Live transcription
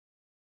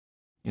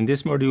In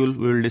this module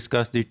we will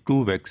discuss the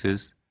two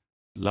waxes.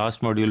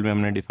 Last module में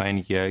हमने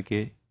define किया है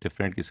कि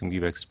डिफरेंट किस्म की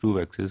वैक्स, ट्रू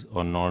वैक्सेस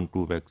और नॉन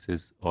ट्रू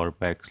वैक्सेस और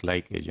वैक्स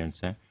लाइक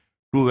एजेंट्स हैं।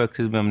 ट्रू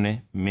वैक्सेस में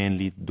हमने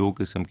मेनली दो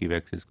किस्म की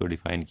वैक्सेस को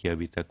डिफाइन किया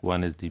अभी तक,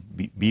 one is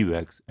the B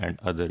wax and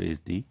other is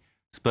the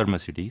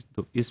स्पर्मेसिटी।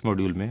 तो इस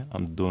मॉड्यूल में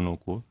हम दोनों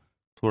को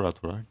थोड़ा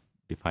थोड़ा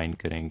डिफाइन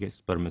करेंगे,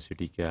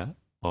 स्पर्मेसिटी क्या है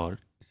और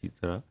इसी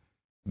तरह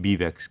बी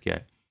वैक्स क्या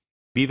है।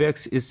 B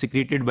wax is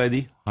secreted by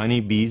the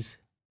honey बीज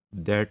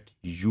that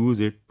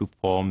use it to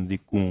form the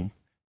कूम।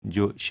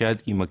 जो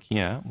शहद की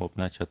मक्खियाँ हैं वो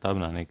अपना छत्ता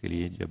बनाने के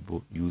लिए जब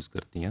वो यूज़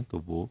करती हैं तो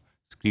वो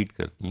स्क्रीट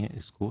करती हैं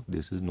इसको,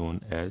 this is known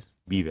as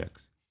B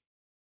wax.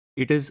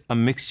 It is a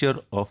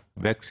mixture of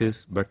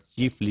waxes but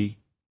chiefly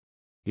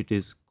it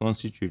is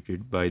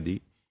constituted by the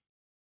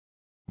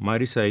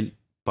माइरिसाइल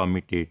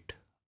palmitate.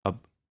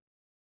 अब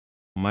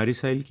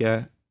माइरिसाइल क्या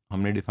है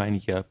हमने डिफाइन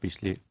किया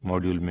पिछले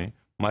मॉड्यूल में।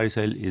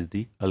 माइरिसाइल इज़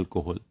द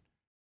अल्कोहल,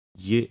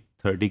 ये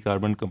 30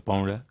 कार्बन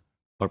कंपाउंड है,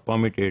 और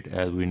palmitate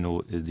as we know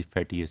is the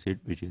fatty acid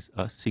which is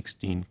a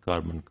 16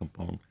 carbon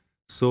compound.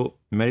 So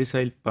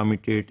malicyl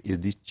palmitate is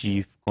the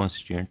chief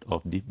constituent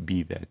of the bee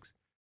wax.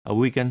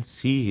 We can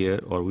see here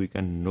or we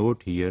can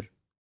note here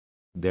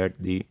that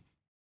the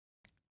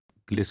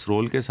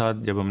glycerol के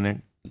साथ जब हमने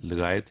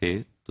लगाए थे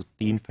तो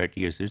 3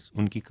 fatty acids,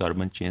 उनकी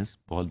carbon chains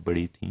बहुत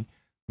बड़ी थी।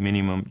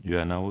 मिनिमम जो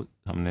है ना वो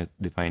हमने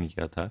डिफाइन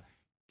किया था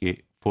कि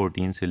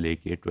 14 से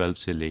लेके 12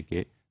 से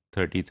लेके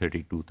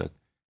 32 तक।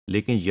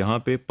 लेकिन यहाँ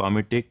पे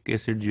पामिटिक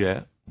एसिड जो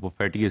है वो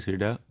फैटी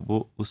एसिड है,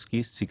 वो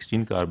उसकी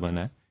 16 कार्बन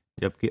है,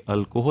 जबकि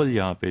अल्कोहल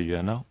यहाँ पे जो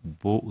है ना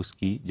वो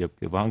उसकी,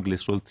 जबकि वहाँ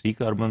ग्लिसरॉल 3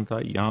 कार्बन था,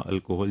 यहाँ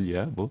अल्कोहल जो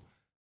है वो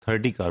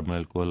 30 कार्बन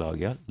अल्कोहल आ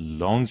गया,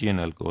 लॉन्ग चेन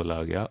अल्कोहल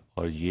आ गया।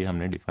 और ये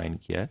हमने डिफाइन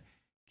किया है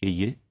कि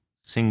ये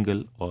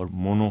सिंगल और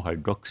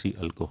मोनोहाइड्रोक्सी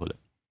अल्कोहल है।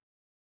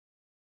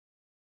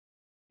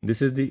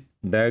 This is the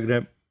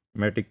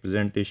diagrammatic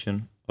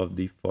presentation of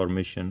the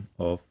formation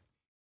of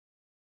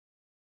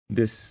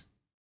this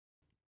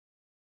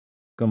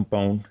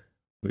compound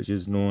which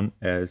is known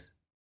as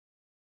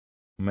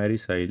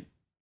maricyl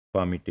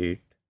palmitate.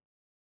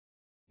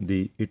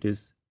 It is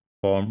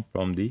formed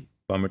from the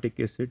palmitic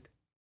acid,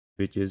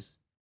 which is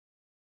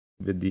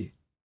with the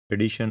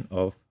addition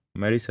of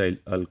maricyl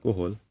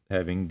alcohol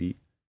having the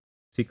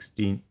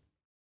 30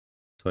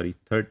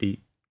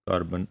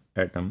 carbon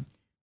atom,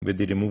 with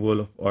the removal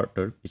of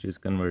water, which is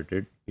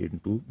converted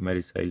into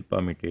maricyl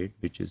palmitate,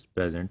 which is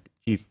present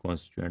chief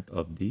constituent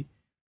of the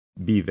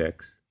bee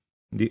wax.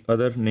 The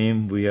other name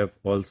we have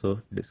also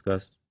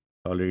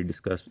already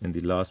discussed in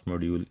the last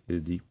module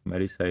is the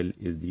maricyl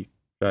is the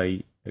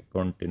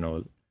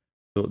triacontanol.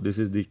 So this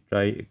is the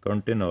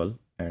triacontanol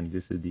and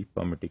this is the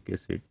palmitic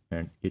acid,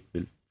 and it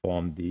will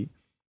form the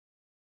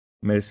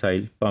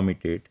maricyl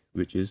palmitate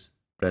which is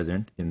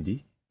present in the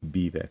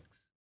bee wax.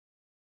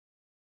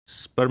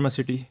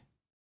 Spermaceti.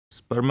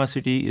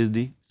 Spermaceti is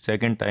the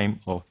second type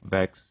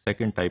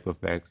of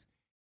wax.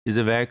 Is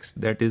a wax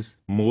that is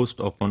most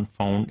often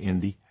found in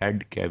the head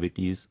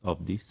cavities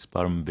of the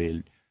sperm whale.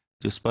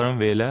 जो sperm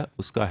whale है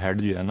उसका head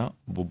जो है ना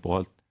वो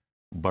बहुत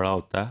बड़ा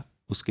होता है,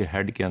 उसके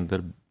head के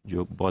अंदर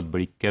जो बहुत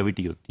बड़ी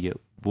cavity होती है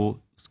वो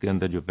उसके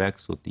अंदर जो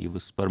wax होती है वो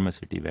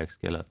spermaceti wax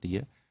कहलाती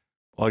है।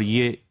 और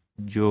ये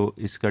जो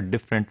इसका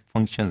डिफरेंट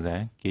फंक्शंस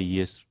हैं कि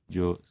ये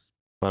जो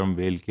sperm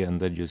whale के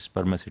अंदर जो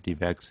spermaceti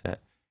wax है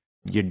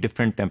ये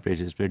डिफरेंट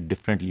टेम्परेचर्स पे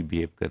डिफरेंटली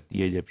बिहेव करती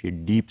है। जब ये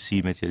डीप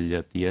सी में चली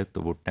जाती है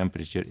तो वो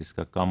टेम्परेचर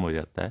इसका कम हो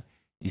जाता है,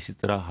 इसी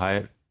तरह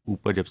हायर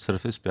ऊपर जब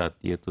सरफेस पे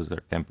आती है तो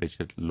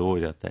टेम्परेचर लो हो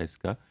जाता है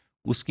इसका।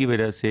 उसकी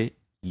वजह से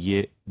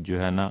ये जो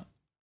है ना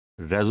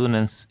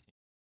रेजोनेंस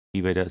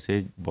की वजह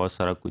से बहुत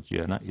सारा कुछ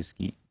जो है ना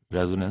इसकी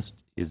resonance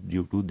is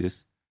due to this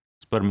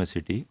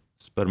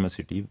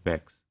स्पर्मेसिटी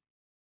wax.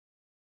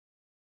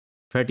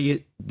 Fatty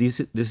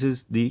this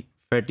is the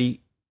fatty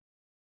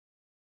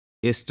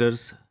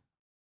asters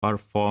are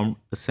formed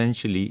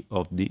essentially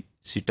of the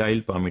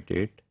cetyl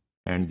palmitate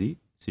and the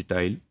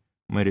cetyl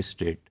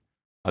myristate.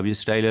 अब ये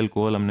स्टाइल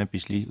अल्कोहल हमने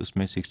पिछली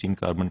उसमें 16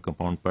 कार्बन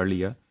कंपाउंड पढ़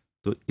लिया,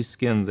 तो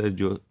इसके अंदर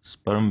जो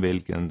स्पर्म वेल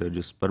के अंदर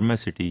जो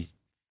स्पर्मेसिटी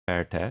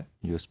फैट है,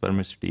 जो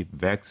स्पर्मेसिटी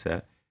वैक्स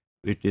है,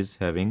 it is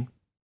having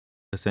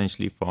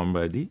essentially formed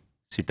by the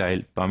cetyl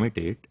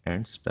palmitate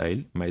and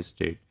cetyl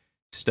myristate.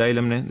 Style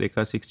हमने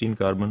देखा 16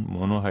 कार्बन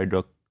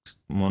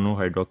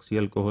मोनोहाइड्रोक्सी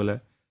अल्कोहल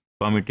है।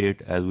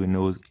 palmitate as we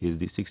know is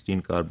the 16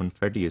 carbon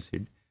fatty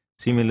acid.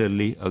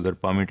 Similarly अगर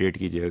palmitate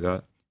की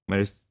जगह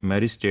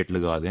myristate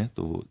लगा दें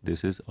तो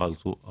this is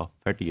also a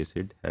fatty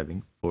acid having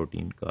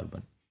 14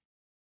 carbon.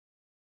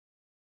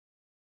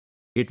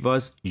 It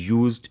was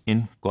used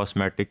in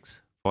cosmetics,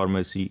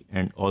 pharmacy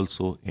and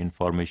also in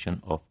formation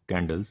of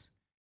candles.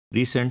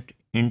 Recent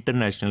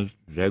international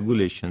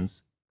regulations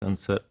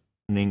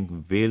concerning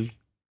whale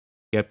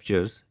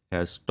captures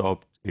has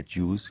stopped it's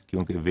use,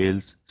 क्योंकि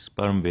Wales,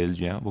 sperm whale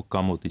जो हैं वो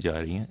कम होती जा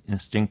रही हैं,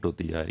 instinct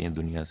होती जा रही हैं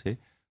दुनिया से।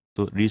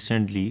 तो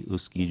रिसेंटली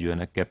उसकी जो है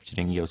ना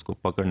कैप्चरिंग या उसको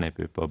पकड़ने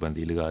पे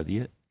पाबंदी लगा दी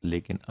है,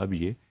 लेकिन अब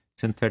ये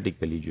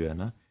सिंथेटिकली जो है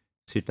ना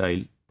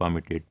सिटाइल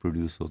पामिटेट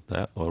प्रोड्यूस होता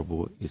है और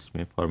वो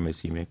इसमें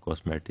फार्मेसी में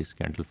कॉस्मेटिक्स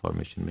कैंडल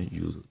फॉर्मेशन में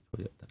यूज़ हो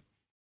जाता है।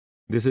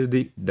 This is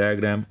the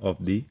diagram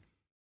of the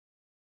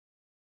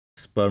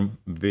sperm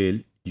whale.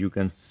 You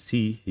can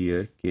see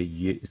here कि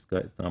ये इसका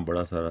इतना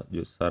बड़ा सारा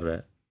जो सर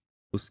है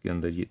उसके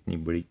अंदर ये इतनी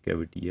बड़ी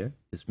कैविटी है,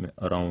 इसमें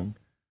अराउंड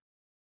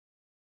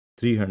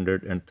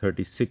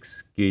 336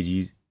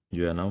 kg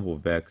जो है ना वो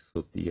वैक्स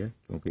होती है,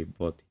 क्योंकि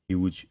बहुत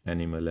ह्यूज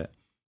एनिमल है।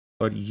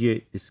 और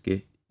ये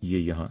इसके ये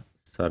यहाँ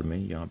सर में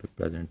यहाँ पे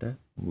प्रेजेंट है।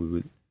 We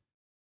will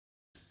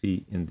see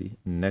in the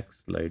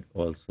next slide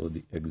also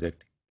the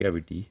exact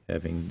cavity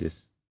having this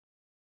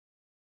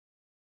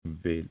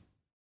whale.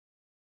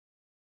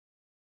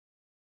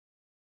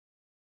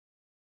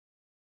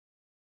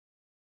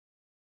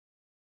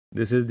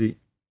 This is the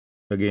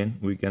again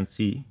we can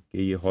see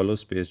कि ये hollow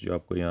space जो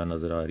आपको यहाँ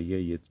नज़र आ रही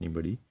है, ये इतनी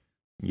बड़ी,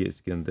 ये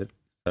इसके अंदर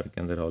सर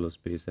के अंदर hollow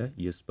space है।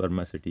 ये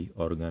spermaceti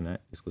organ है,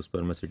 इसको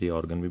spermaceti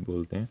organ भी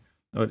बोलते हैं।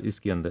 और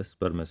इसके अंदर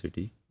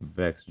spermaceti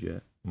wax जो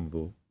है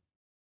वो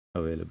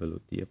अवेलेबल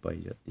होती है,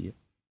 पाई जाती है।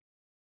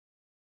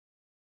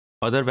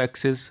 Other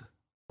waxes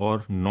or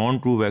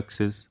non-true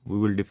waxes, we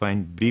will define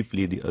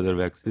briefly the other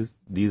waxes.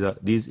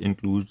 These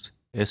includes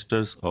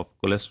esters of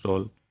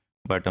cholesterol,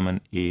 vitamin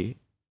A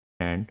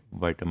and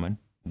vitamin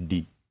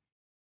D.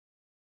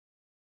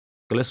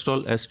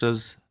 Cholesterol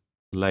esters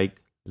like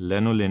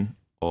lanolin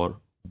or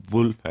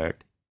wool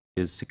fat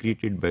is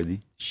secreted by the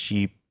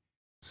sheep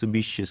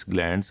sebaceous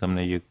glands.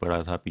 हमने ये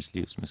पढ़ा था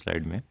पिछली उसमें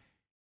slide में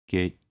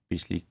कि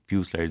पिछली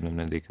few slide में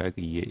हमने देखा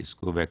कि ये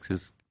इसको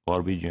वैक्सेस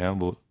और भी जो है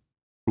वो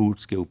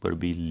फ्रूट्स के ऊपर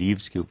भी,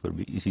 लीव्स के ऊपर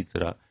भी इसी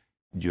तरह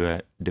जो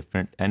है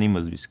डिफरेंट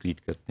एनिमल्स भी सिक्रीट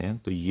करते हैं।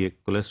 तो ये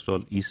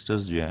कोलेस्ट्रॉल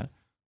ईस्टर्स जो है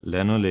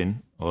लेनोलिन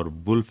और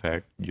बुल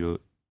फैट जो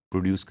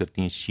प्रोड्यूस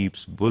करती हैं,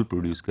 शीप्स बुल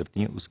प्रोड्यूस करती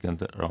हैं, उसके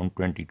अंदर around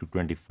 20 to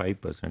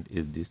 25%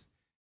 is this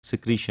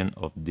secretion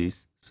of this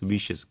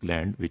sebaceous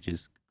gland which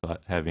is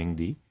having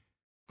the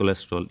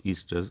cholesterol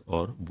esters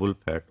or bull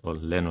fat or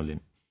lanolin.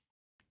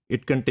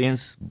 It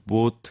contains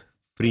both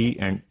free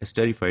and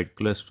esterified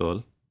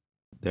cholesterol,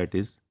 that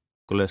is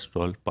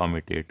cholesterol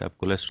पामेटेट। आप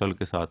cholesterol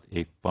के साथ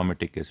एक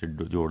palmitic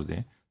acid जोड़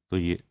दें तो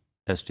ये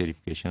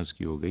esterification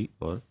उसकी हो गई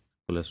और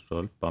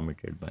कोलेस्ट्रॉल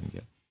पामेटेट बन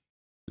गया।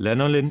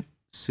 Lanolin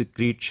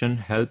secretion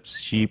helps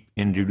sheep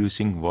in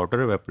reducing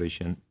water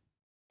evaporation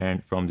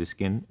and from the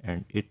skin,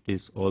 and it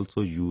is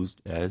also used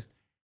as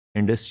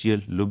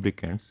industrial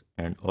lubricants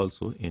and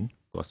also in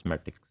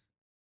cosmetics.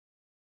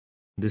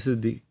 This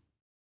is the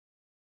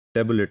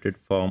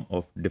tabulated form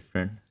of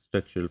different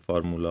structural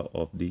formula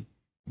of the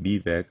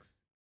bee wax,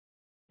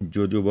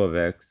 jojoba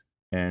wax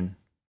and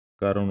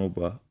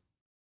caronova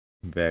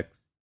wax,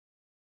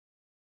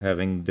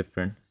 having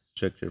different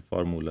structure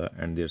formula,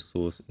 and their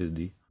source is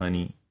the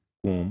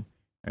honeycomb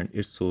and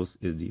its source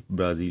is the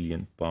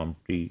Brazilian palm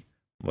tree,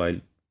 while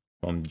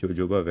from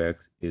jojoba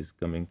wax is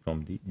coming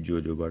from the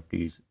jojoba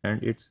trees,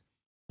 and its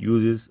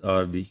uses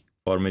are the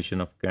formation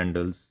of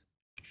candles,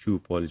 shoe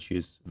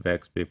polishes,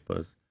 wax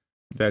papers,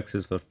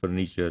 waxes for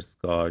furniture,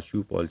 cars,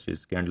 shoe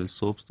polishes, candle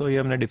soaps। तो ये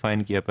हमने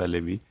define किया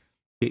पहले भी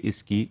कि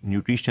इसकी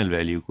nutritional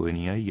value कोई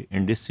नहीं है, ये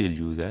इंडस्ट्रियल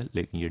यूज है,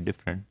 लेकिन ये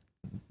डिफरेंट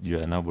जो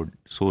है ना वो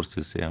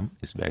सोर्सेज से हम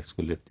इस वैक्स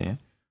को लेते हैं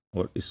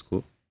और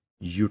इसको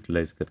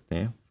यूटिलाइज करते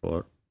हैं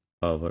for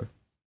our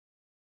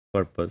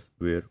purpose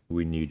where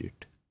we need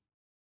it.